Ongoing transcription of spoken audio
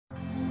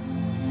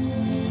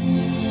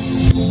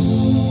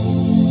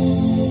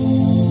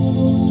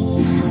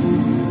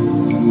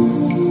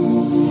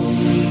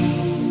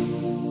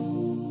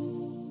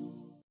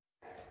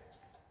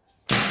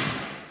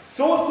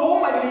So,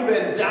 meine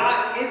Lieben,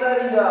 da ist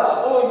er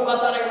wieder. Und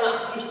was hat er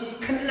gemacht? Sich die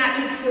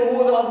knackigste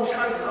Hose aus dem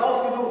Schrank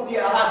rausgesucht, die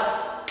er hat.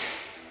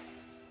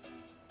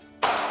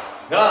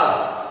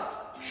 Ja,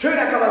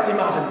 schöner kann man es nicht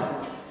machen.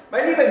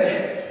 Meine Lieben,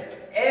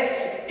 es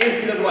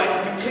ist wieder soweit.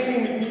 Im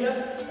Training mit mir.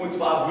 Und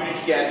zwar würde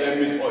ich gerne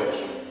mit euch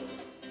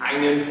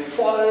einen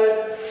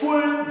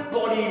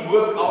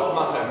Full-Body-Workout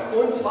machen.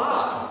 Und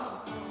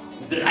zwar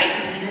 30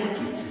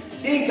 Minuten.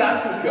 Den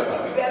ganzen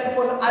Körper. Wir werden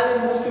von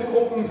allen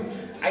Muskelgruppen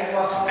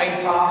einfach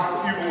ein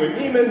paar Übungen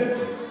nehmen,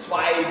 2,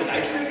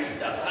 3 Stück,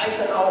 das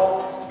reicht dann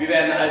auch. Wir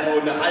werden also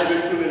eine halbe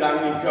Stunde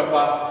lang den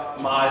Körper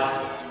mal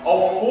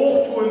auf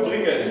Hochtouren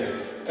bringen.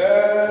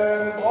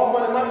 Braucht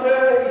man eine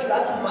Matte? Ich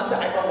lasse die Matte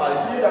einfach mal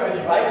hier, damit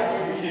ich weiß, wo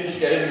ich mich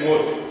hinstellen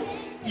muss.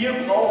 Ihr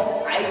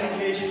braucht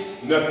eigentlich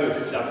Nöppel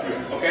dafür,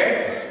 okay?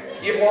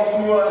 Ihr braucht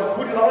nur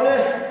gute Laune,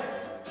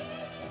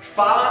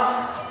 Spaß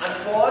an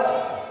Sport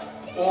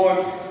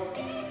und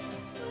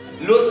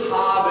Lust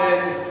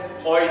haben,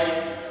 euch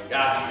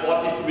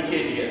sportlich zu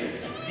betätigen.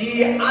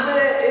 Die Anne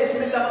ist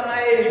mit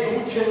dabei.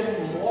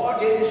 Guten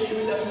Morgen,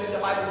 schön, dass du mit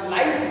dabei bist.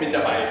 Live mit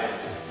dabei.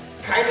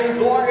 Keine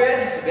Sorge,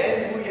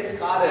 wenn du jetzt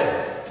gerade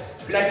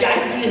vielleicht die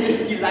Einzige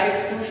bist, die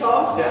live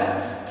zuschaut.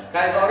 Ja?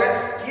 Keine Sorge,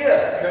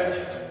 ihr könnt,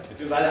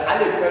 beziehungsweise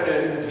alle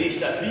können sich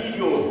das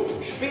Video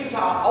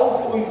später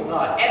auf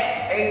unserer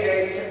App,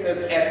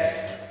 AJSFITNESS App,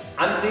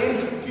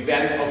 ansehen. Wir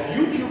werden es auf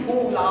YouTube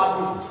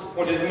hochladen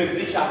und es mit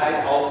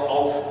Sicherheit auch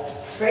auf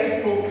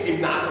Facebook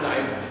im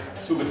Nachhinein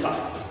zu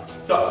betrachten.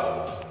 So,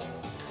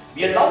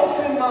 wir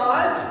laufen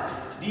mal.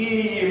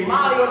 Die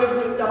Mario ist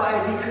mit dabei,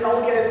 die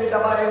Claudia ist mit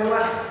dabei.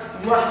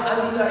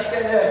 An dieser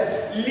Stelle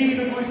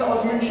liebe Grüße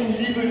aus München,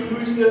 liebe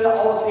Grüße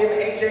aus dem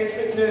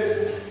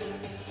AJSFITNESS.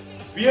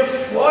 Wir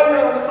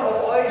freuen uns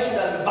auf euch,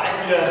 dass es bald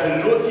wieder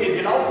losgeht.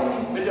 Wir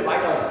laufen bitte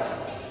weiter.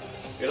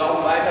 Wir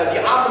laufen weiter, die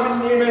Arme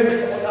mitnehmen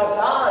und auch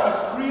da, ich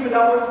streame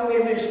da unten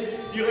nämlich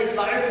direkt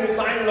live mit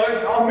meinen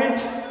Leuten auch mit.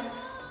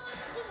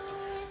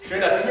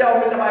 Schön, dass ihr auch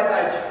mit dabei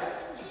seid.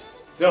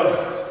 So,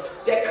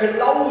 der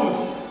Klaus,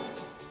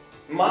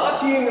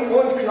 Martin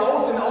und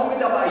Klaus sind auch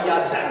mit dabei.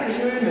 Ja, danke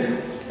schön,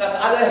 dass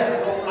alle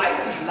so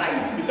fleißig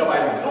live mit dabei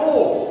sind.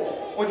 So,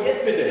 und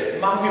jetzt bitte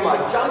machen wir mal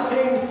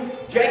Jumping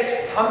Jacks.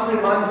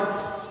 Hampelmann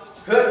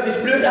hört sich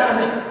blöd an.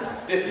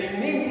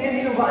 Deswegen nehmen wir in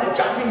diesem Fall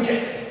Jumping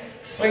Jacks.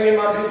 Springen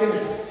mal ein bisschen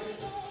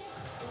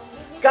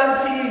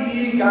ganz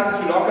easy, ganz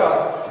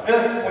locker.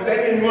 Und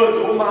wenn ihr nur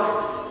so macht,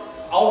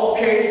 auch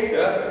okay.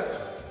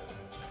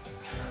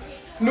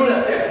 Nur,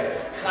 dass der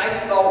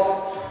Kreislauf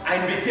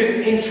ein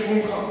bisschen in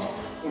Schwung kommt.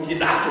 Und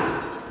jetzt Achtung,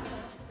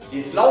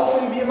 jetzt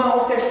laufen wir mal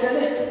auf der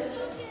Stelle,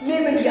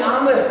 nehmen die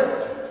Arme,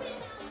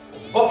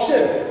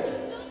 boxen.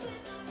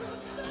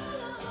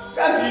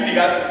 Ganz easy,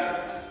 ganz.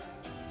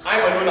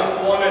 Einfach nur nach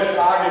vorne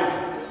schlagen.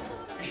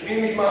 Ich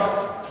drehe mich mal.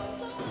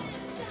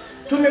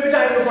 Tut mir bitte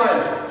einen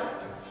Gefallen.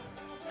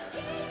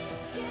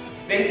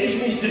 Wenn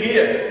ich mich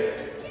drehe,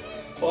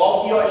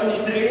 braucht ihr euch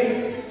nicht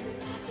drehen.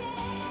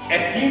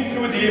 Es dient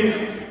nur dem,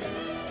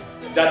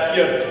 dass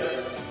ihr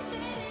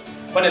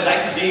von der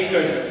Seite sehen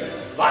könnt,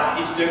 was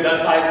ich denn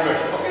da zeigen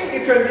möchte. Okay,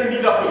 ihr könnt in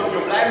dieser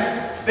Position bleiben.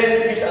 Wenn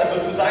ich mich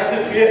also zur Seite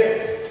drehe,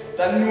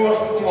 dann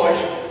nur um euch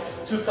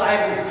zu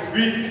zeigen,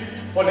 wie es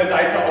von der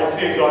Seite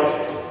aussehen soll.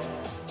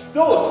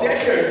 So, sehr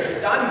schön.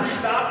 Dann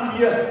starten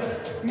wir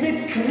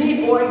mit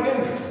Kniebeugen.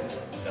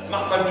 Das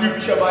macht man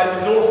typischerweise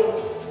so.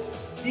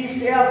 Die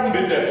Fersen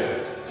bitte.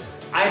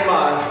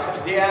 Einmal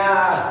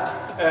der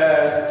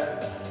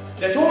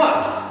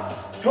Thomas,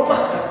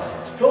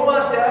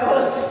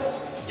 servus.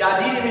 Ja,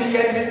 die mich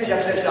kennen, wissen, ich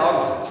habe schlechte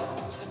Augen.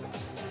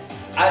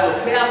 Also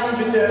Fersen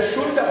bitte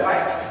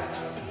schulterbreit,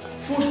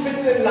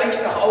 Fußspitzen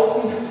leicht nach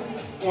außen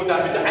und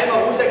dann bitte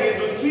einmal runtergehen,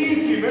 so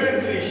tief wie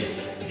möglich.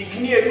 Die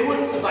Knie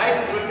kurz zur Seite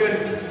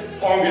drücken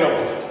und wieder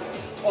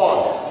hoch.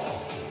 Und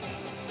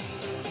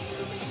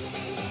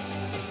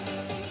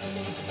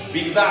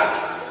wie gesagt,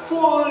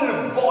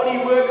 Full Body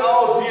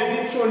Workout, wir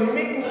sind schon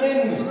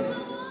mittendrin.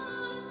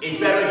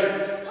 Ich werde euch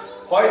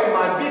heute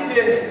mal ein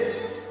bisschen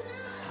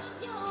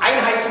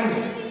einheizen,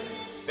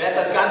 werde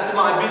das Ganze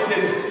mal ein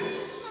bisschen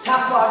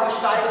tougher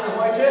gestalten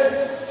heute.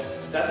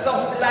 Das ist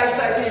auch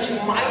gleichzeitig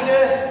meine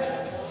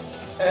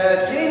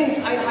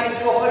Trainingseinheit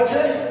für heute.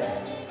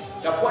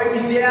 Da freue ich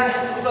mich sehr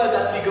darüber,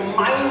 dass wir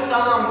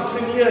gemeinsam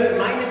trainieren.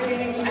 Meine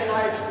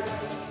Trainingseinheit,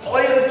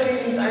 eure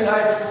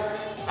Trainingseinheit.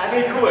 Also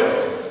cool.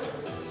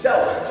 So,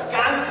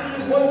 ganz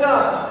tief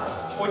runter.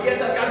 Und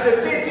jetzt das Ganze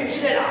ein bisschen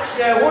schneller.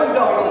 Schnell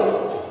runter und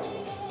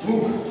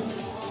hoch.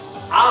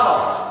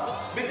 Aber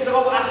bitte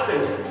darauf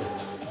achten.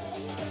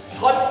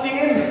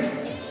 Trotzdem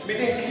mit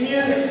den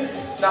Knien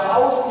nach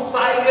außen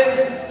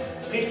zeigen,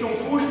 Richtung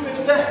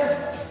Fußspitze.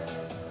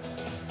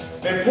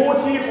 Mit dem Po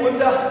tief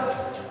runter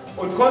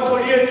und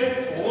kontrolliert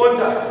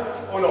runter.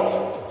 Und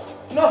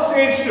noch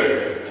 10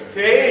 Stück.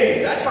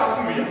 10, das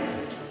schaffen wir.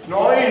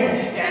 9,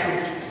 sehr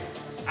gut.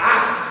 8,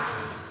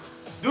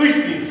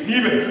 durchziehen.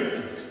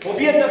 7,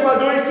 Probiert das mal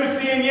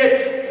durchzuziehen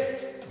jetzt.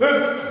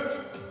 5,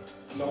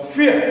 noch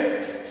 4,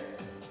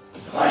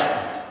 3,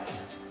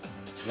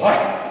 2,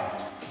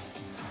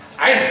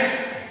 1.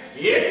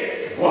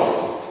 Jetzt. Oh,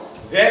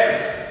 sehr gut.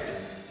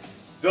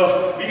 So,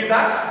 wie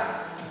gesagt,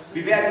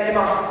 wir werden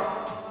immer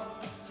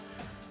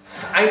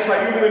 1,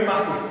 2 Übungen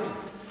machen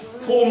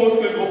pro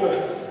Muskelgruppe.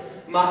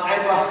 Macht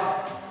einfach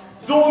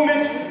so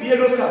mit, wie ihr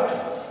Lust habt.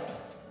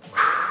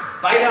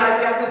 Beine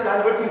als erstes,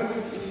 dann Rücken,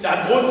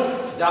 dann Brust,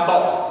 dann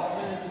Bauch.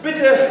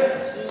 Bitte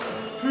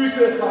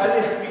Füße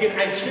parallel. Wir gehen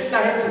einen Schritt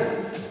nach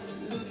hinten.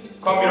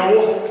 Komm wieder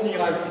hoch, Knie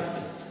reinziehen.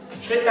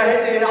 Schritt nach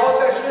hinten in den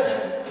Ausfallschritt.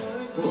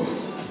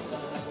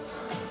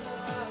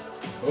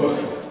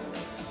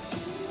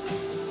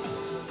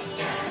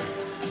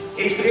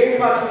 Ich drehe mich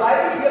mal zur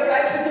Seite. Ihr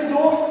bleibt bitte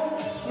so,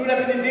 nur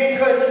damit ihr sehen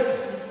könnt,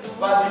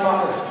 was ich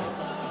mache.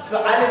 Für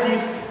alle, die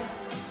es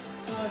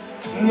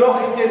noch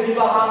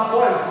intensiver haben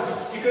wollen.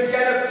 Ihr könnt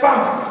gerne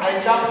bam,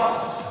 einen Jump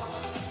machen.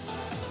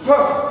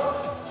 Bam.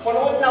 Von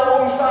unten nach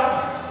oben starten.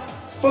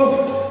 Bam.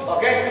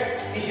 Okay?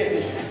 Ich jetzt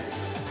nicht.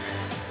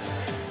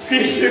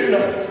 4 Stück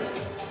noch.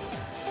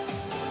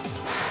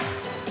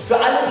 Für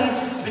alle, die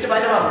es, bitte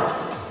weitermachen.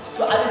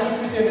 Für alle, die es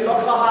ein bisschen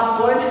lockerer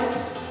haben wollen,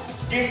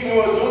 geht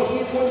nur so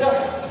tief runter.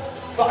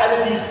 Für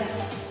alle, die es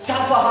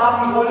tougher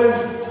haben wollen,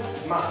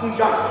 macht einen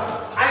Jump.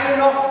 Eine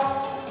noch.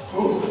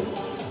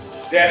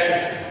 Sehr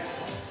schön.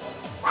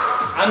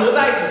 Andere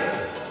Seite.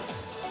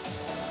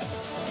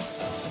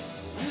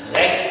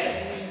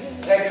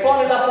 Rechts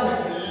vorne lassen,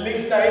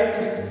 links da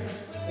hinten.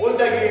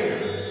 Runtergehen.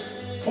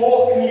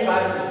 Hoch, Knie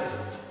reinziehen.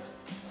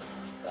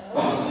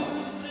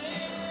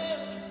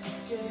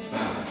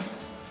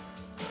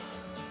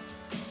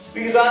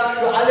 Wie gesagt,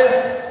 für alle,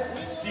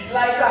 die es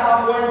leichter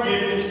haben wollen,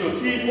 geht nicht so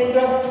tief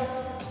runter.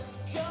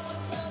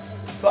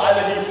 Für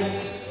alle, die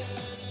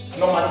es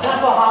nochmal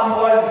tougher haben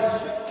wollen,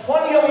 von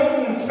hier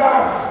unten,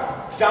 bam,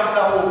 jump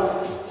nach oben.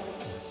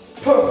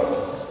 Pum.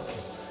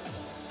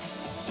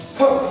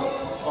 Pum.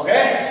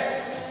 Okay?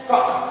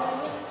 Komm.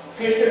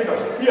 4 Stück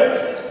noch. 4.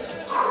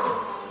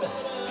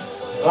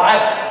 3.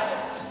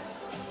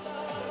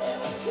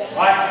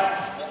 2.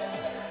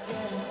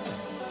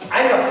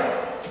 1 noch.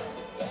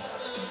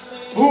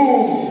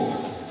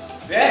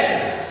 Sehr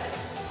schön.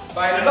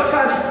 Beine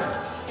lockern.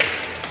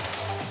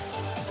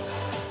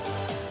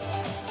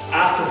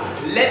 Achtung,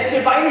 letzte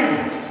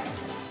Beinübung.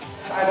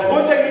 Einmal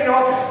runtergehen in die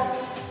Hocke.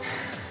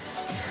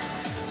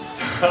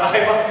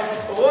 Einmal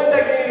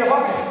runtergehen in die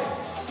Hocke.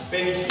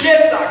 Wenn ich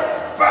jetzt sage,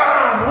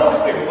 bam,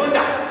 hochspringen,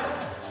 runter.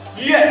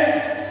 Jetzt,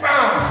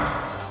 bam,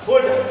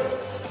 runter.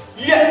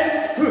 Jetzt,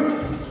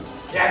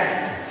 ja,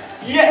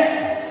 jetzt,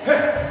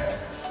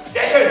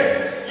 sehr schön.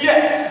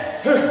 Jetzt,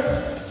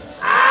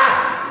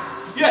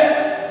 jetzt.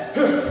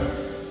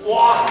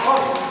 Boah,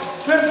 komm,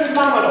 5 Stück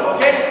machen wir noch,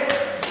 okay?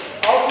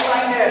 Auf die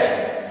Beine,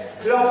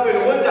 klopfen,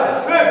 runter.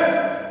 5.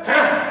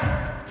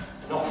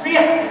 Noch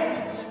 4.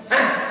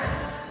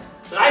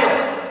 3 noch.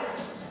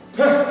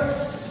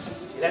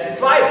 Die letzten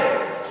 2.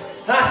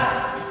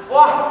 Oh,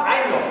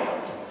 1 noch.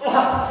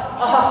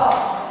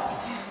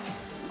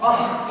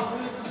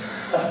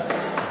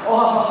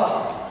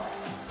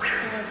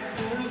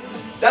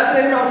 Das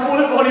nennt man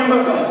Full Body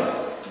Workout.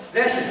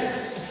 Sehr schön.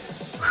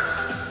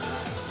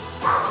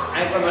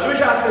 Einfach mal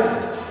durchatmen.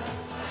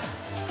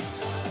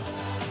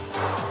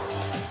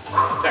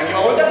 Dann gehen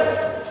wir runter.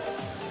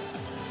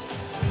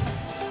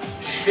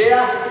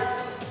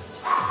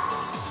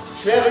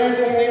 Schwere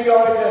Übungen nehmen wir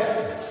heute.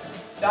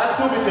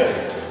 Dazu bitte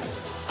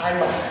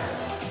einmal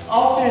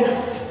auf den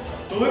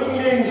Rücken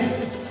legen.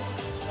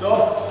 So.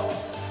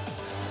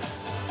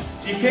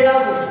 Die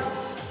Fersen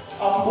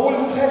auf den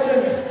Boden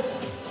pressen.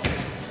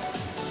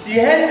 Die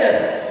Hände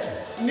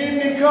neben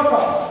dem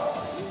Körper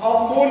auf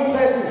den Boden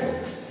pressen.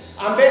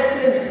 Am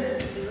besten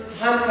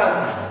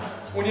Handkante.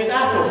 Und jetzt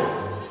Achtung.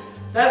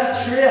 Das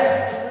ist schwer.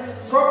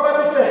 Guck mal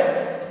bitte.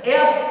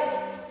 Erst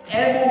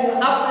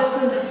Ellbogen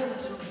absetzen,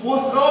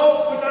 Brust raus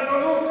und dann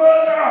versuchen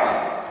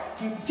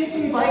einen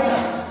Ticken weiter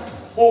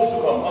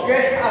hochzukommen.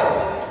 Okay? Also,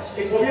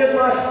 ich probiere es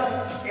mal.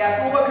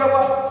 Erst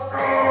Oberkörper.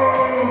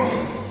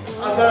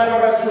 Und dann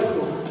einmal ganz kurz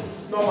hoch.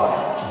 Nochmal.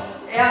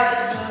 Erst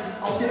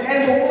auf den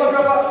Ellbogen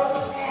Oberkörper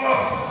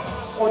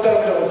und dann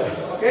wieder runter.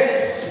 Okay?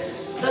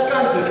 Das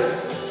Ganze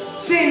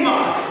 10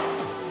 Mal.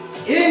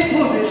 In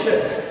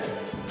Position.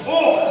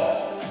 Hoch.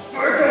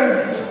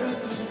 Rücken.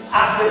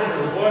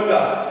 Absetzen.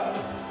 Runter.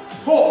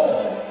 Hoch.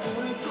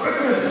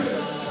 Rücken.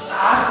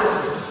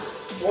 Absetzen.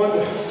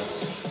 Runter.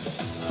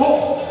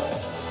 Hoch.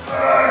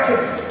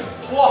 Rücken.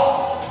 Boah.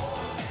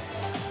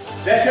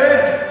 Sehr schön.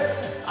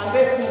 Am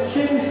besten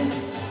Kinn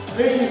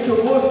richtig zur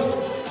Brust.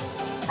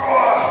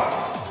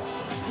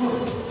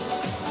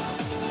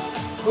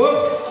 Gut.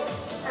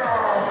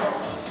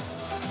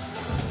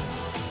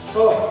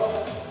 So.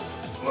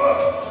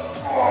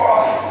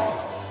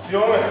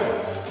 Junge.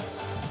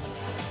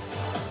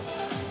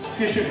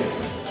 4 Stück.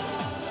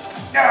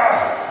 Ja.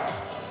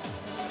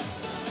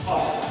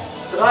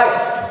 3.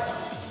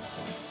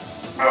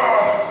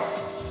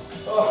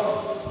 Oh.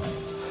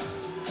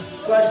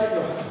 2 Stück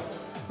noch.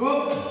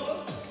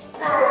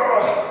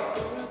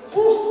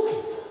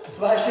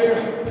 2 Stück.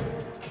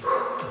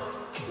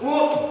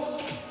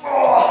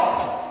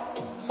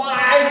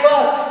 Mein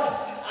Gott.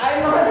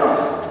 Einmal noch.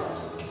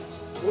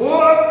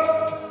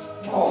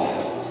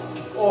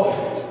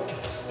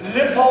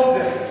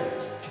 Lipppause,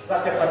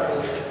 sagt der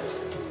Franzose.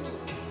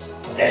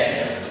 Sehr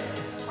schön.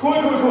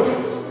 Cool.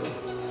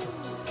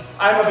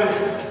 Einmal bitte.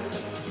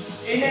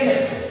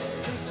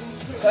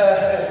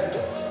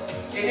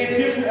 In den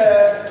Füßen,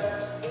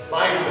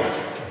 mein Gott.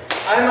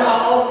 Einmal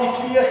auf die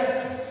Knie,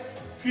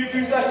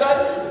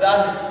 Vierfüßlerstand,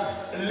 dann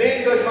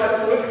lehnt euch mal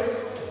zurück,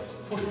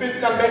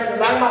 Fußspitzen am besten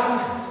lang machen.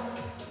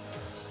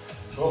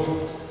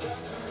 So.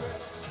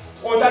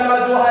 Und dann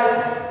mal so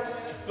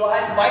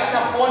halt weit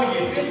nach vorne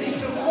gehen, bis ich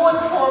so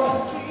kurz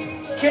vorm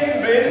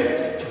Kippen bin.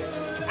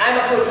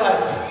 Einmal kurz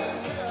halten.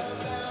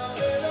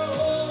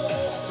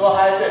 So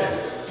halten.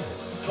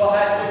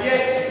 Und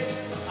jetzt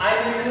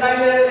eine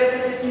kleine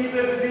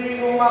repetitive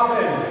Bewegung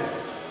machen.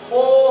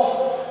 Hoch.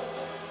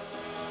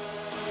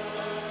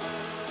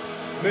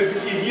 Müsst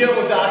ihr hier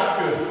und da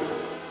spüren.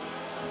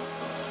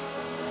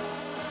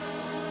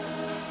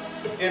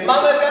 Jetzt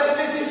machen wir das Ganze ein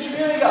bisschen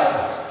schwieriger.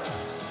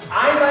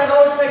 Ein Bein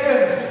rausstrecken.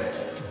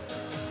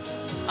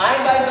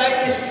 Ein Bein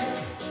seitlich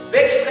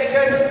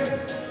wegstrecken.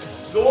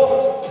 So.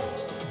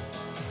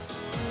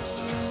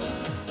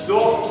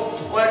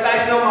 Und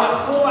gleich nochmal.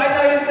 Po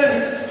weiter hinten.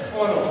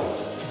 Und noch.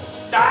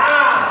 Da.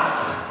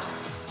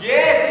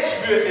 Jetzt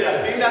spürt ihr das.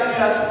 Wem das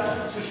wieder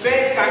zu schwer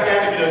ist, kann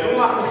gerne wieder so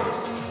machen.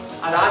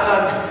 Alle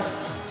anderen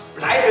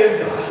bleiben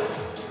da.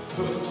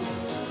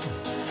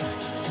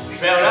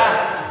 Schwer, oder?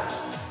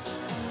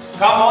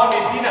 Come on,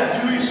 wir ziehen das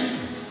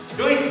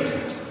durch.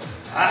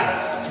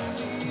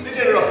 Sind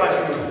ja nur noch 20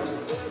 Minuten.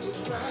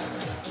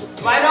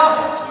 Meiner.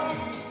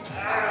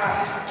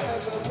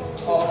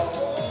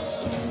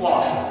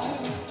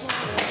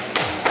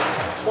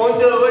 Und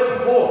der Rücken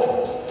hoch.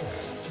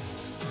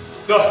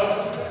 So.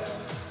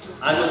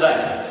 Andere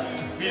Seite.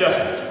 Wieder.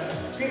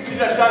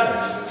 Widerstand.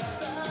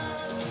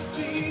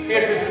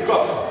 Querschnitt im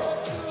Kopf.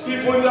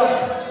 Tief runter.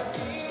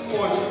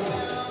 Und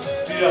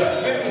wieder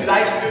wippen,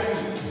 leicht wippen.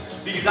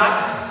 Wie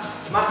gesagt,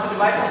 macht bitte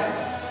weiter.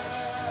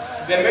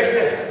 Wer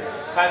möchte,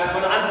 kann es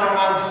von Anfang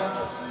an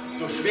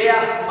so schwer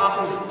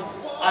machen.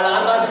 Alle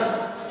anderen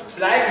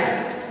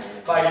bleiben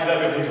bei dieser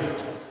Bewegung.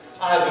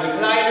 Also eine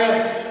kleine,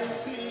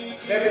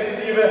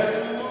 repetitive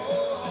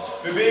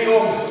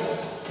Bewegung.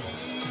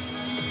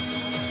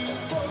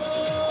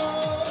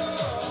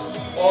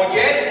 Und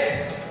jetzt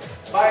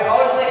bei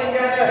Rausstrecken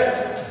gerne.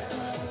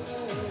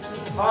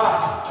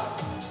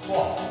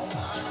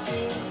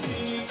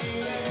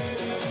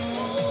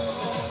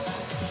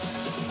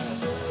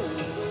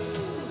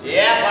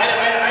 Ja, weiter.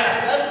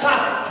 Das ist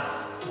tough.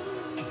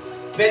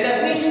 Wenn das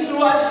nicht so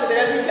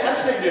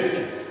anstrengend ist,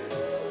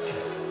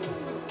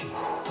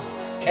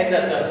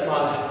 ändert das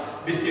mal ein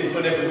bisschen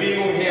von der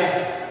Bewegung her.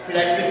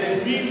 Vielleicht ein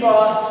bisschen tiefer,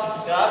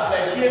 ja,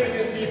 vielleicht hier ein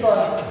bisschen tiefer.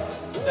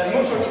 Das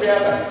muss schon schwer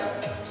sein.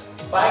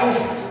 Bein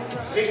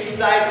richtig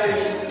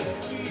seitlich.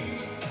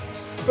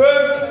 5,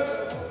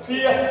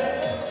 4,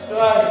 3,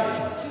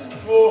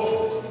 2,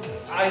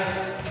 1.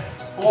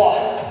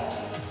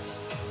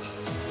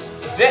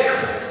 Sehr gut.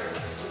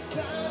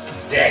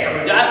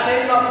 Das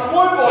nennt man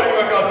Full Body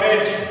Workout,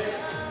 Mensch.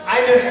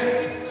 Eine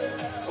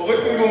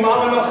Rückenübung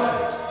machen wir noch.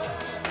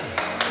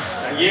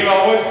 Dann gehen wir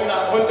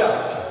runter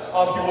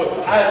auf die Brust.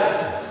 Also,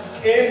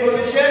 in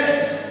Position,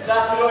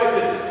 das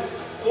bedeutet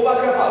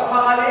Oberkörper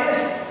parallel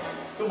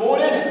zum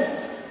Boden.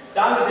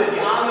 Dann bitte die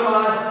Arme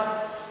mal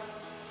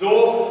so.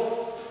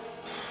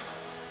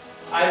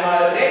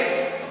 Einmal rechts,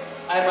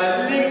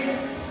 einmal links,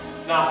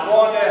 nach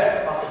vorne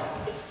machen.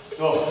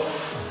 So.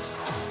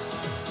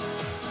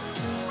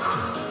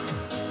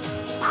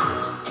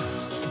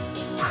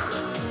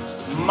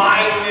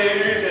 Meine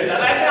Güte, das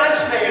ist schon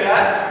anstrengend, ja?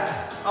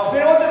 Auf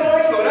den unteren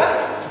Rücken, oder?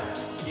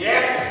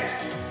 Yep.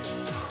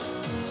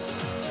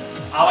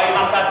 Aber ihr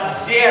macht das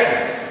sehr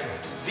gut.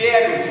 Sehr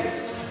gut.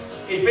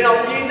 Ich bin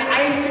auf jeden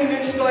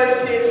einzelnen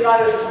stolz, der jetzt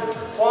gerade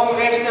vorm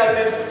Rechner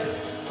sitzt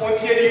und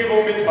hier die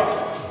Übung mitmacht.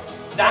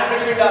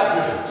 Dankeschön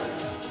dafür.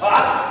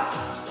 Ab.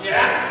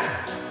 Ja.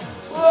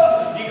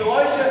 Die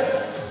Geräusche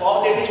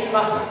braucht ihr nicht zu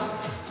machen.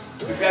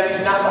 Ich werde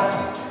nicht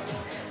nachmachen.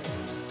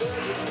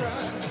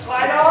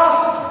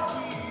 Weiter.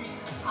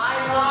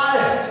 Einmal.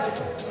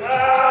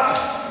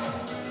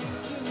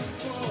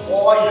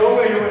 Oh,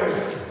 Junge.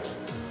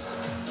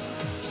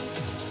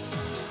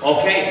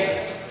 Okay,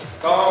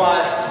 kommen wir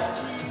mal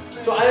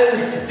zu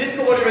allen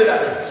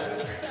Disco-Bodybuildern.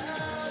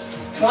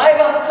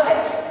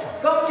 Freibadzeit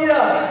kommt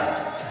wieder.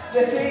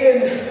 Deswegen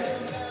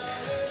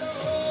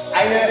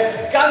eine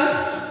ganz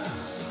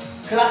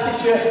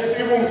klassische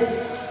Übung,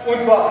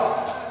 und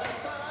zwar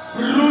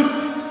Brust,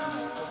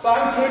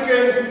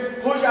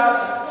 Bankdrücken,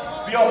 Push-Ups,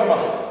 wie auch immer.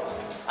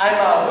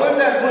 Einmal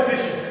runter,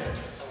 Position.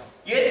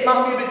 Jetzt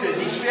machen wir bitte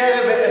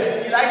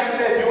die leichte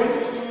Version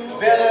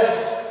wäre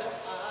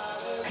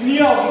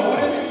Knie auf dem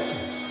Boden,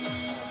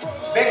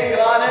 Becken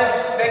gerade,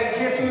 Becken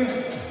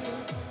kippen.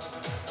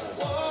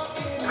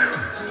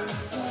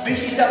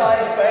 Wichtig dabei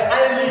bei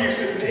allen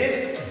Liegestützen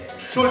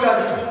ist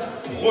Schultern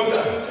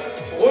runter,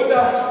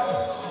 runter,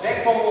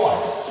 weg vom Ohr.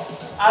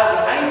 Also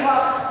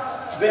einfach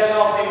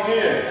wäre auf den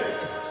Knien.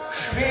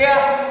 Schwer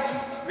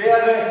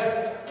wäre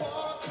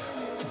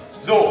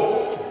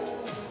so.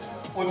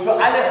 Und für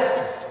alle,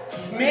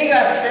 die es mega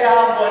schwer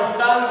haben wollen,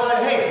 sagen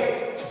wollen, hey,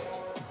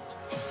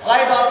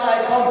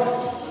 Freibadzeit kommt,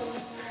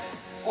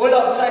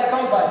 Urlaubszeit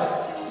kommt bald.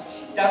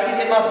 Da will ich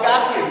jetzt mal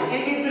Gas geben. Ihr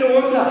geht bitte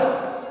runter.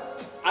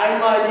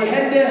 Einmal die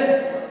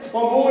Hände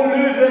vom Boden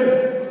lösen.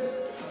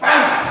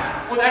 Bam!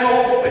 Und einmal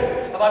hochspringen.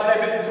 Aber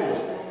vielleicht ein bisschen zu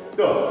hoch.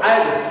 So,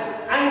 also,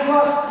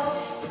 einfach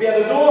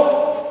wäre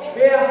so,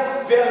 schwer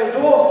wäre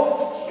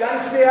so,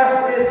 ganz schwer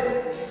ist.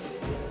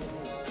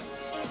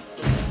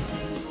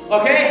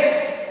 Okay?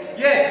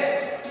 Jetzt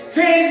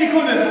 10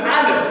 Sekunden,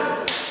 alle.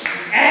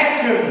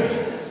 Action!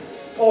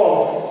 Und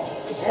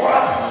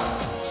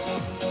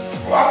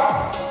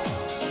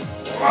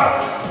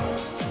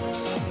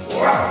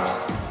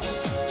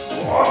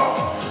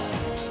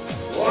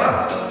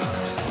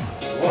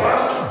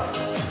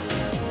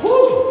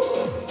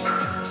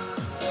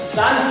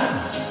dann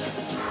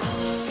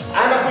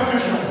einmal gut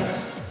durchmachen.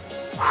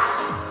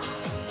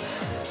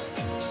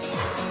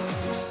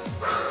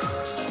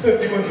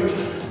 5 Sekunden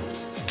durchmachen.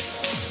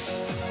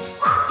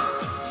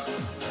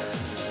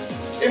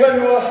 Immer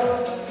nur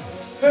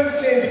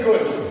 15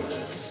 Sekunden.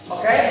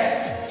 Okay?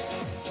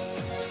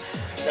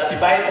 Lass die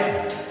Beine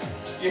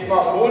jetzt mal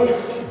auf den Boden.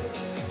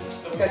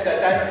 So kannst du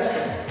halt deine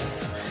Kuchen.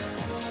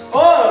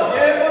 Und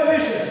in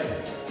Position.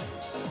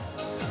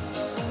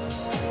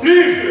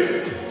 Liege.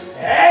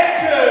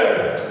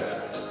 Action.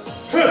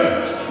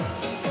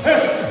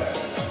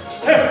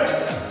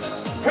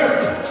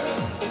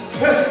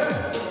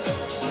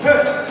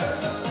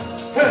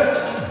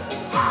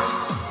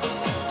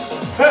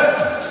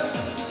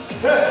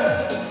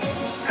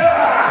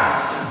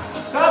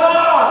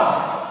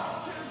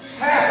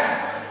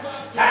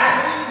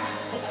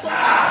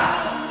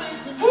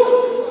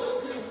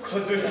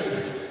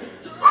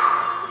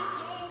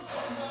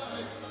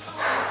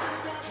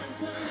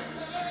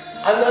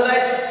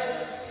 Andererseits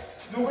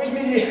suche ich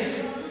mir die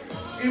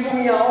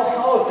Übung ja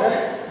auch aus. Ne?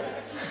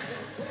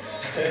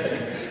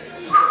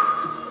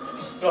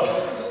 So,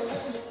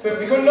 5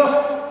 Sekunden noch.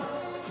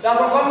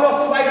 Davon kommen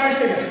noch 2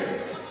 Durchgänge.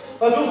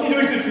 Versucht die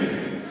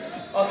durchzuziehen.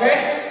 Okay?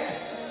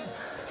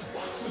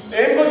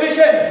 In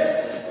Position.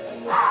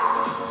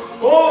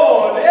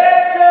 Und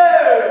Action!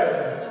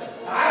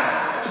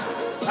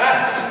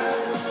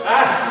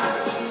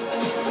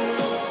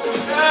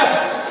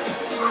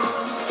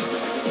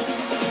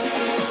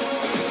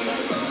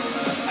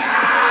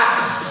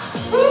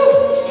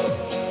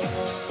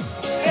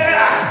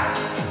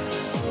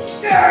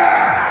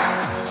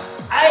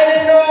 Eine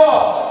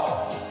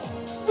noch!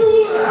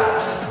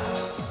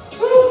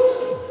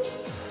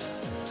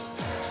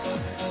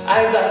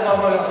 Einen Satz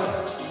machen wir noch.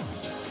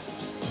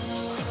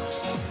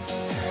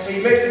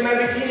 Ich möchte in mein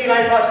Bikini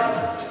reinpassen.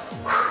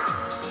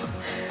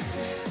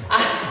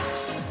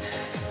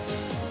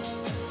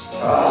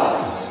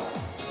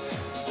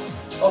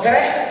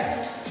 Okay?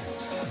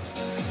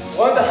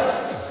 Runter.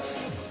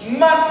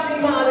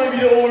 Maximale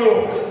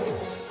Wiederholung.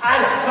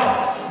 Alle, komm.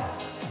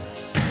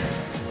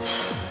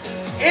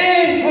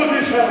 In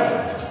Position.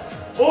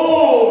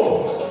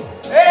 Oh.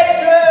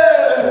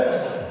 Action.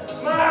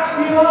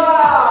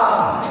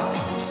 Maximal.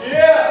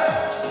 Yeah.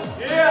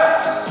 Yeah.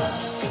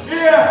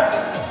 Yeah.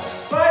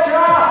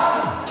 Weiter.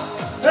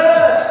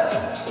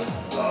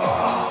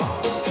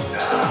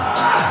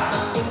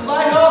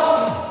 Zwei noch.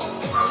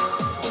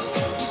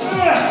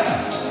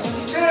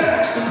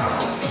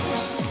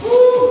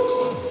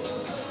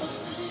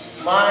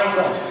 Mein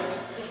Gott.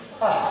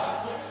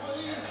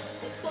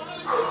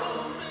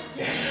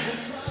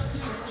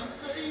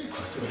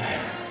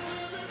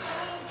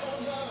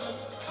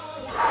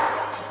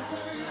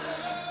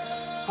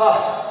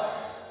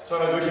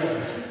 Sollen wir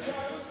durchhalten?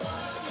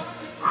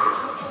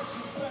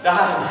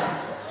 Dann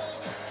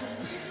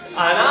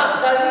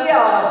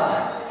Anastasia.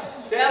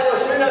 Servus,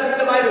 schön, dass du mit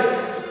dabei bist.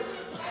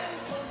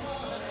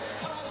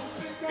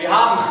 Wir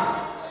haben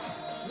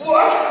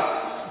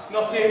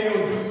noch 10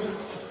 Minuten.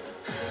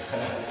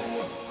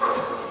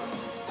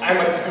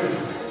 Einmal durch.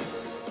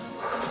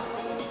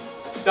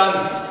 Dann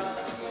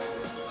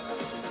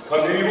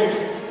kommt die Übung.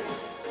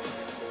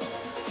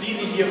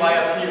 Diese hier war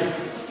ja viel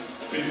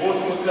für die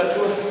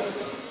Brustmuskulatur.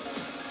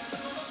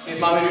 Jetzt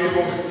machen wir die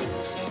Übung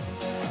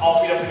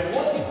auch wieder für die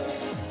Brust.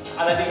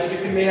 Allerdings ein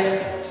bisschen mehr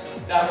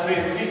dafür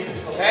den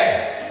Trizeps,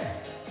 okay?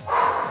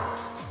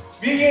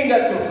 Wir gehen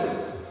dazu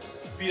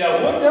wieder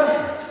runter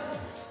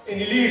in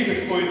die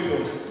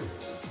Liegestützposition.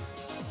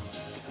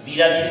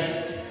 Wieder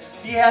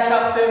die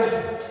Herrschaften,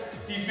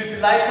 die es ein bisschen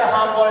leichter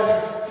haben wollen,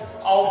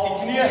 auf die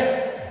Knie,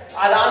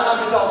 alle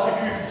anderen bitte auf die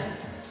Füße.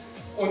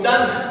 Und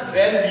dann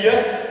werden wir,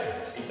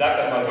 ich sage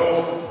das mal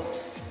so,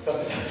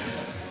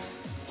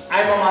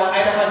 einmal mal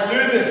eine Hand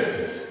lösen,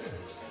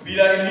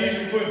 wieder in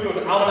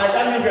Liegestützposition, Arme leicht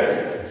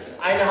anwinkeln,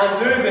 eine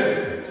Hand lösen,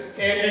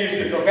 in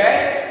Liegestütz, okay?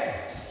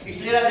 Ich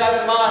drehe das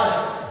Ganze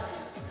mal.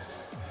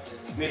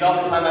 Mir ist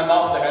aufgefallen, mein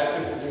Bauch, da ganz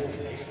schön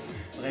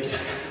richtig.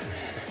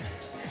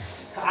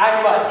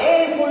 Einmal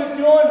in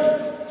Position.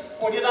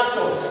 Und jetzt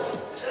Achtung.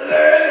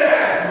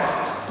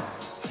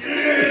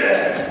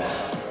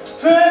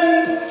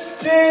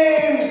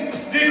 15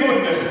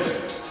 Sekunden.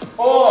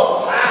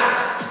 Und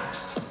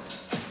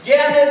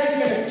gerne ein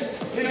bisschen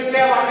hin und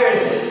her wackeln.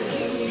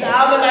 Die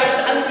Arme leicht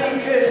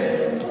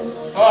anwinkeln.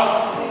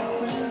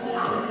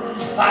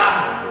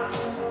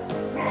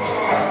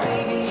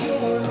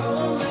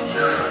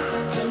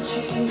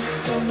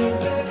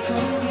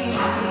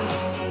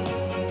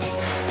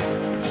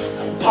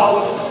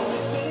 Pause.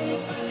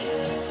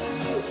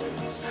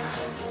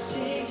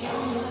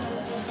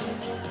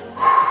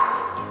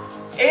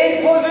 In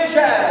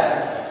Position.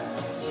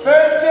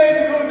 15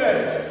 Sekunden.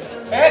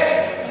 Jetzt.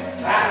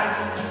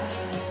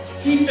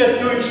 Zieht das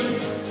durch.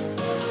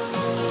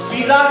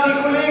 Wie sagt die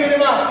Kollegin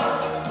immer?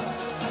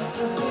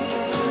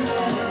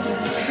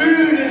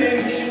 Fühle den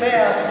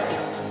Schmerz.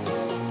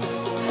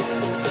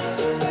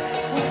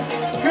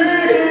 Fühle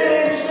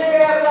den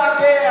Schmerz,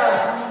 sagt er.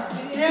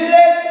 Die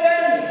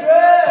letzten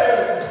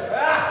 12.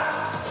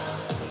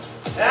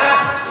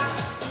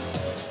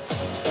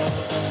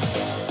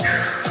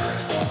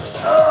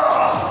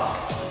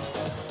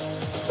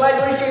 Zwei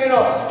Durchgänge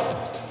noch.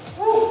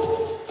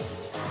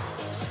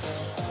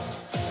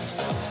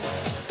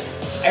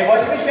 Er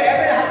wollte mich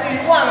veräppeln, hat die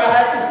Uhr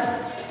angehalten.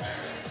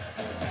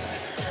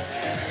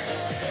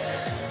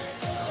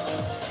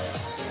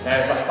 Ja,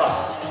 das macht Spaß.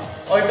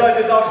 Euch sollte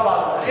es auch Spaß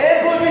machen. In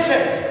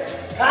Position.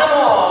 Come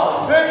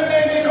on.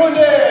 15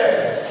 Sekunden.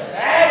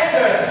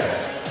 Action.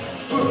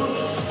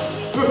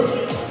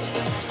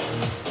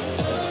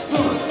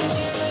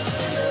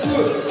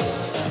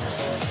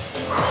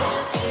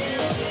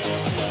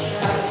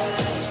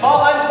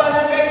 Auch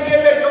anspannen, weg,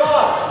 gehen wir, komm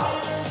on.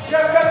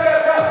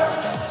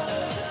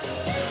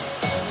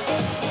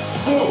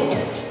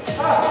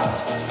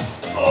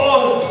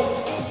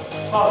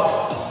 Komm.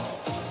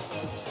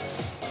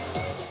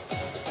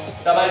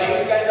 Dabei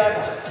liegt es gar nicht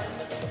einfach.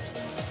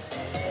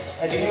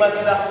 Hätte niemals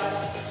gedacht,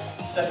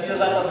 dass dieser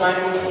Satz aus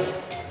meinem Mund kommt.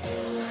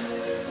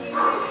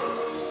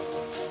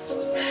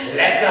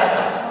 Letzter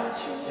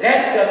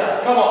Satz,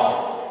 come on.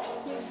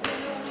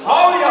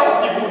 Hau dir auf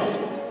die Brust.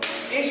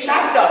 Ich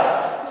schaff das.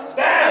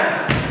 Bam.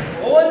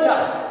 Runter.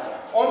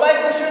 Und weil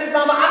es so schön ist,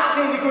 machen wir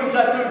 18 Sekunden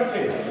statt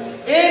 15.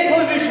 In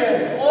Position.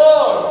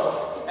 Und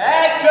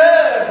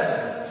Action.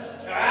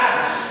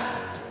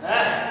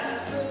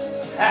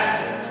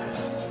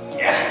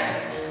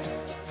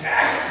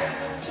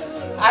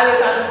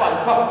 Alles anspannen,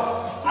 komm.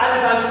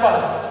 Alles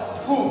anspannen.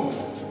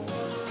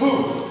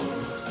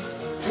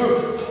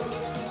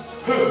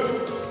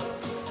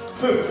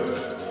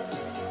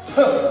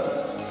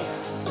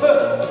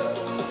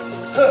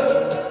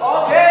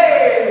 Okay.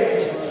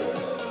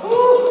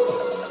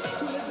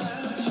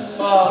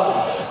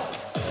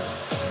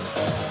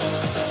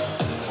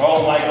 Oh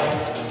mein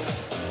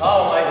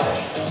Gott.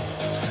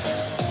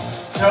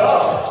 So.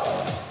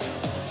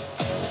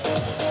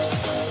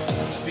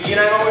 Wir gehen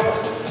einmal rüber.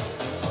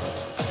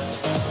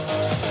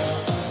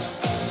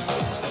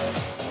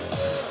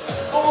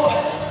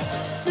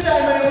 Wieder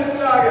einmal in die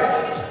Rücklage.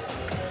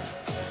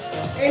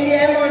 In die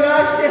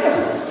Embryonalstellung.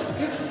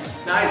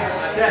 Nein,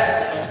 warte.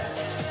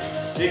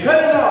 Wir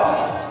können noch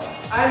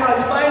einmal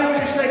die Beine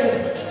bitte strecken,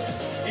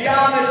 die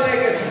Arme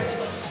strecken.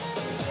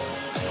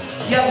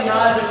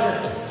 Diagonal bitte.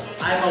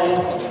 Einmal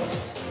hoch.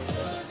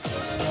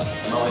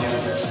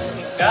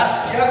 Ja,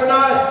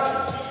 diagonal.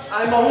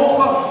 Einmal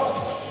hochkommen.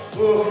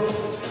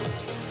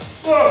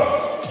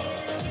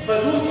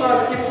 Versucht mal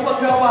mit dem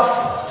Oberkörper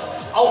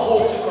auch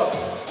hochzukommen.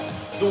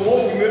 So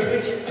hoch wie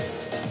möglich.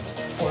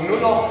 Und nur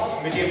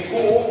noch mit dem Po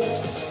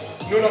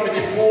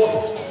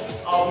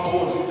auf dem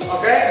Boden.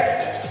 Okay?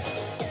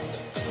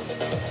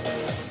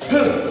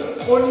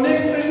 Und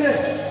nehmt bitte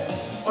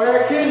euer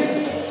Kinn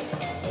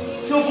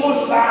zur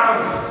Brust. Bam.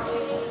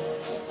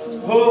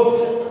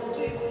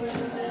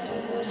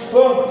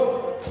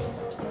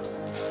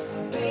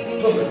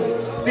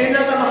 Den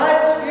das am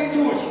Hals weh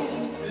tut,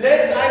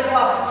 lässt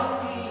einfach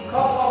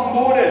Kopf auf dem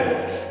Boden.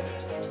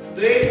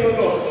 Dreht nur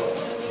so.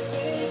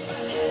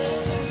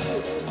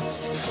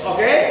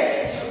 Okay?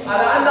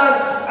 Alle anderen,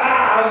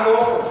 so.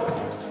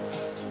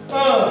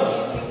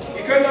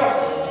 Ihr könnt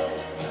auch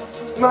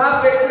immer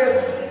abwechseln.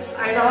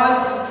 Eine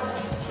Hand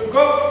zum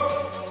Kopf.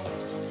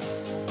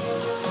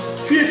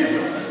 4 Stück.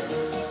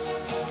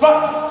 3,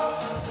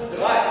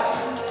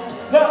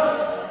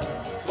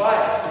 2,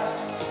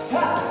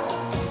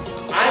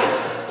 1.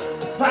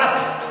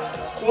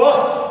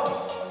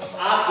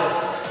 Atmen.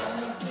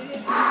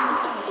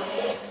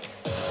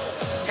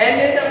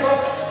 Hände hinterm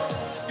Kopf.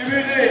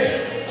 Gemütlich.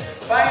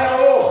 Beine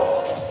hoch.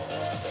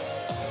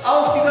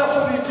 Aus dieser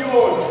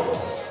Position.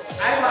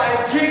 Einmal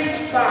ein Kick.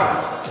 Bam.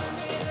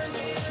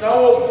 Nach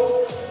oben.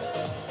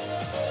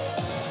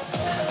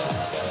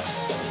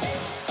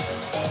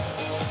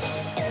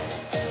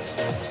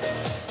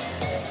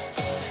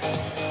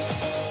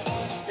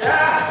 Ja,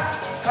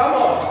 come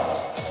on.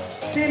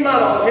 10 Mal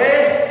noch, okay?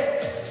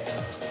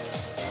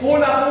 Po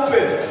nach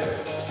oben.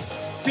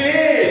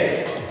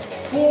 10,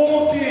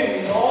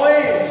 15,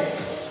 9.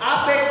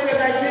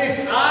 Abwechselnd ein Kick.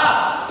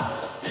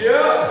 8,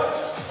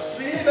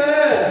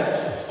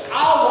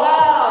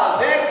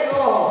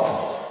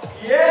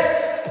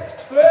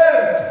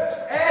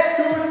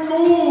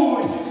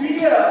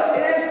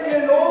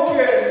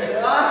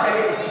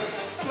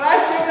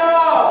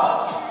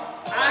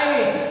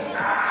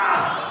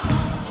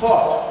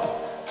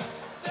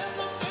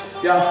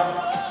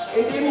 Ja,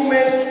 in dem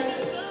Moment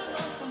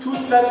tut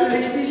es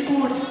natürlich nicht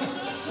gut,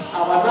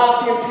 aber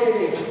nach dem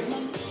Training,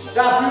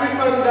 da fühlt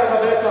man sich einfach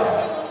besser.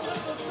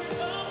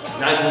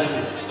 Nein, nicht.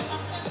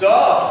 So,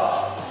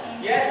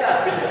 jetzt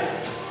bitte.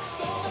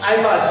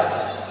 Einmal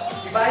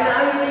die Beine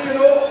anlegen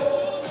hoch,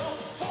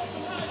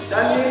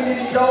 dann nehmen wir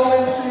die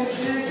Daumen zu den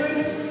Schläfen,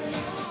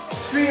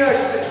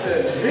 Fingerspitzen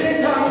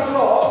hinterm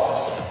Kopf.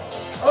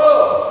 Oh,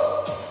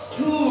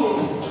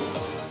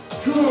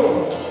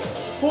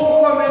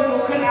 hochkommen, so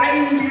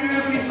klein wie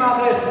möglich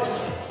machen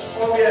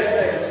und wieder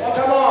strecken. Oh,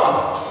 come on.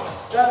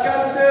 Das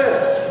Ganze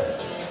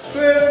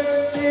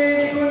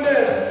 15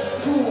 Sekunden.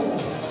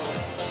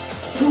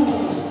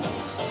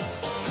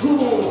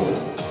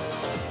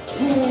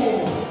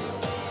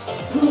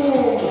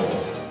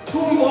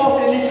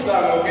 Braucht ihr nicht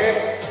sagen, okay?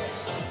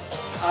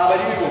 Aber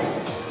die Übung.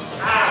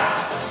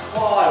 Oh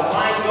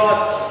mein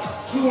Gott.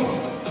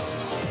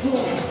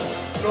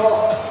 Noch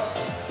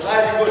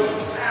 3 Sekunden.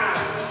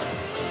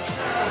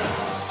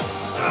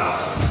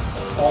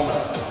 Oh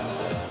mein.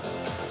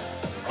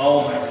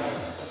 Oh mein.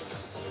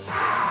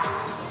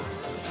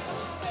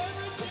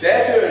 Sehr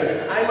schön.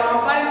 Einmal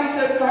am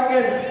Beinbizeps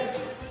packen.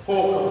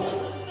 Hochkommen.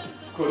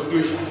 Kurz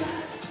durchhalten.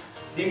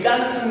 Dem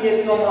Ganzen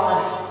jetzt nochmal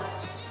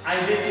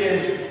ein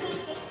bisschen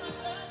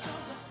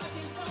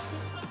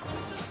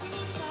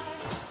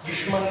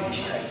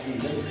Geschmacklichkeit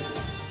geben.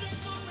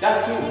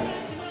 Dazu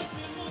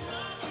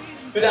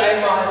bitte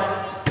einmal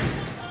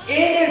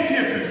in den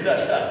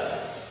Vierfüßlerstand.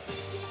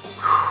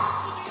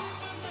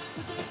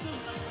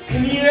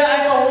 Knie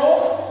einmal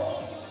hoch,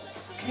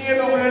 Knie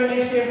berühren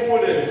nicht den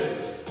Boden.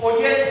 Und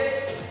jetzt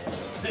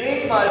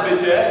dreht mal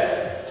bitte,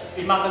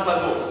 ich mache das mal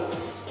so.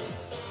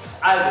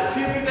 Also,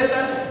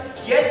 Vierfüßlerstand,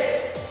 jetzt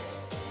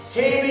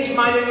hebe ich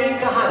meine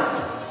linke Hand.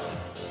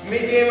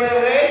 Mit dem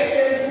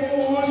rechten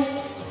Fuß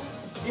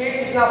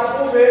gehe ich nach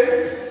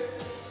oben,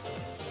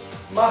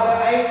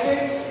 mache einen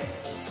Kick,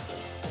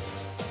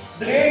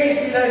 drehe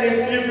mich wieder in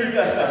den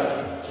Vierfüßlerstand.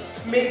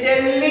 Mit der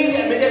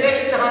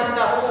rechten Hand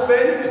nach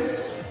oben,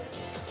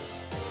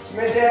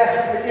 mit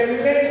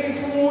dem linken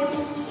Fuß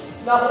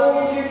nach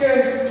oben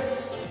kicken,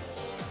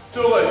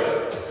 zurück.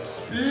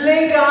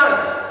 Linke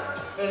Hand,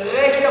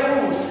 rechter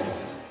Fuß,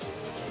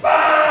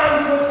 bam,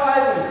 kurz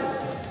halten,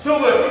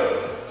 zurück.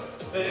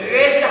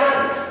 Rechte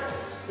Hand,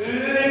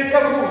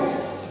 linker Fuß,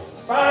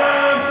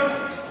 bam.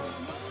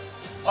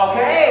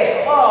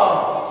 Okay,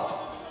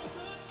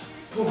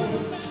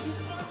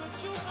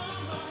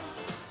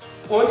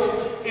 und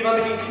immer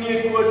mit den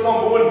Knien kurz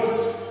vom Boden.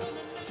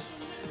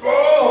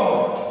 Boom.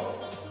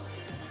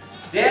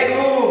 Sehr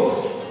gut.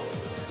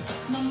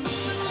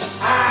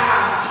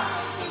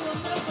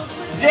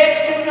 6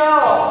 Stück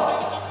noch.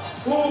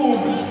 5,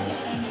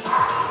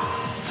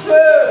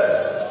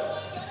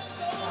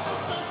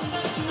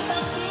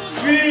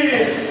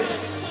 4,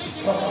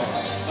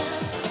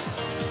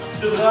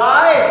 3,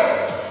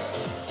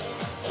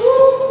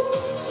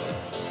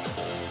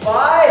 2,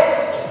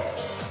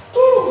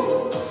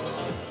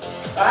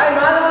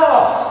 einmal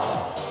noch.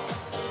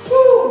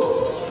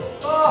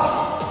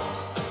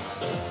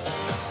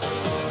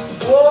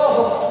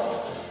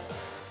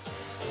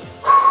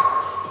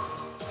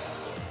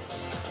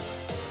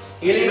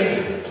 Ihr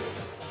Lieben,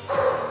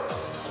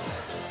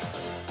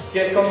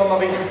 jetzt kommen wir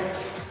mal wieder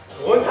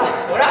runter,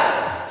 oder?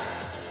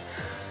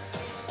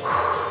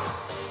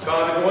 Kommen wir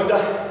ein bisschen runter.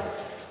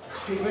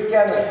 Ich würde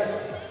gerne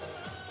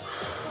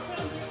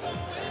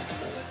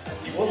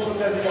die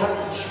Brustmuskulatur,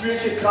 die spüre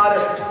ich jetzt gerade,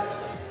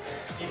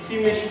 die ist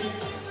ziemlich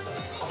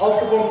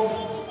aufgepumpt.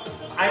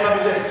 Einmal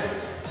bitte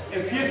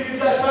im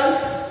Vierfüßlerstand,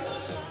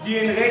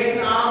 den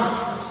rechten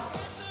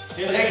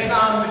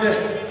Arm bitte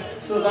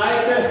zur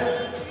Seite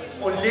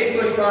und legt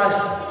euch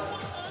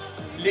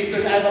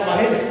einfach mal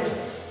hin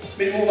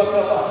mit dem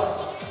Oberkörper,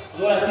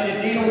 so dass ihr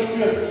die Dehnung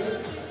spürt,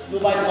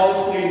 so weit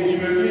rausbringen wie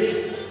möglich.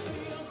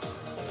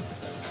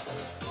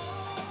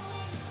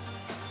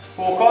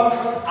 Hochkommen,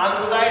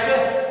 andere Seite.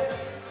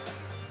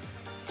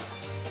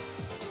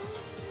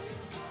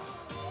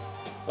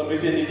 So ein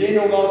bisschen die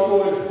Dehnung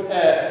rausholen,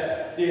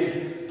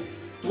 den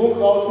Druck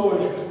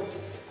rausholen.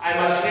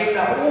 Einmal schräg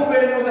nach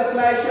oben und das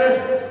gleiche.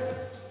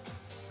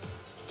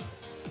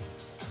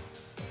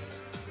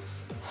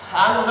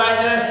 Andere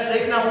Seite,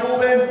 schräg nach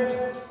oben,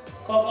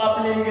 Kopf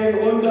ablegen,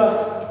 runter.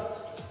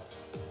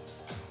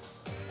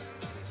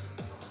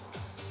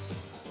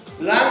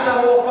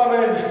 Langsam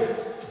hochkommen.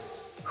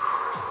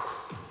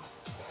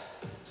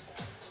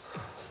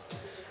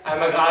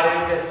 Einmal gerade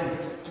hinsetzen.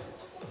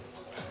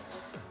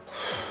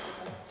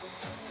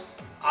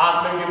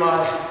 Atmen wir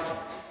mal.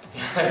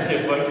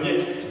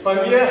 Von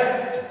mir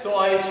zu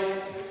euch.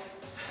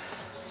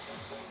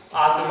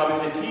 Atmen mal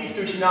bitte tief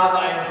durch die Nase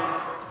ein.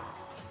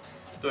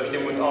 Durch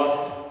den Mund aus.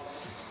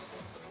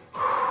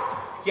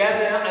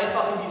 Gerne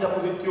einfach in dieser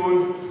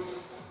Position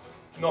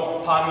noch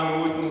ein paar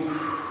Minuten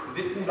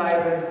sitzen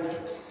bleiben,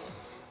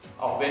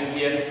 auch wenn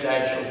wir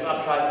gleich uns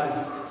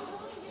abschalten.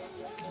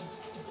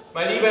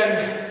 Meine Lieben,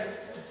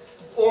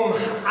 um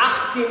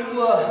 18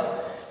 Uhr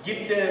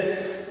gibt es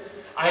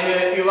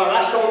eine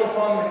Überraschung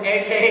vom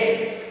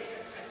AJ.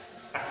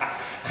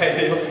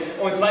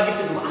 Und zwar gibt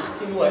es um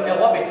 18 Uhr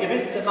Aerobic. Ihr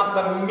wisst, das macht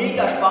mir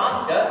mega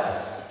Spaß. Ja?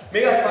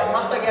 Mega Spaß,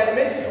 macht er gerne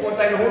mit. Und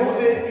seine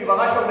Hose ist die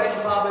Überraschung, welche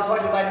Farbe es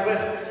heute sein wird.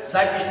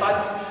 Seid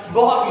gespannt.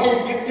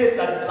 Morgen gibt es,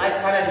 das ist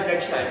live, kann er nicht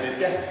wegschneiden,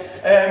 wisst ihr?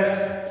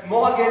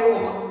 Morgen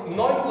um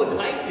 9:30 Uhr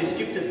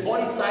gibt es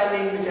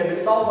Bodystyling mit der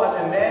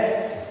bezaubernden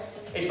Mel.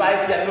 Ich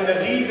weiß, sie hat so eine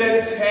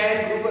riesen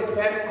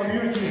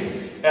Fan-Community.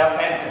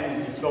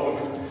 So.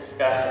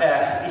 Ja,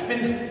 ich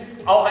bin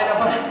auch einer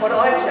von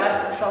euch,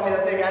 ja, schauen wir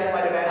das sehr gerne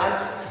bei der Mel an.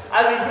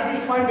 Also ich würde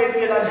mich freuen, wenn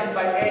ihr dann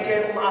beim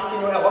AJ um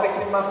 18 Uhr Aerobic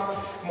mitmacht,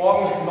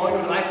 morgen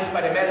 9:30 Uhr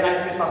bei der Mel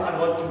live mitmacht.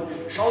 Ansonsten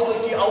schaut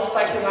euch die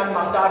Aufzeichnung an,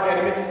 macht da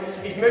gerne mit.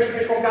 Ich möchte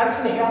mich von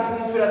ganzem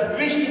Herzen für das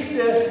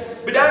Wichtigste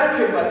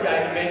bedanken, was ihr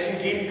einem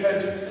Menschen geben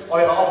könnt.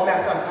 Eure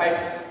Aufmerksamkeit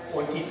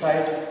und die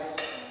Zeit.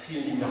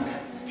 Vielen lieben Dank.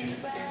 Tschüss.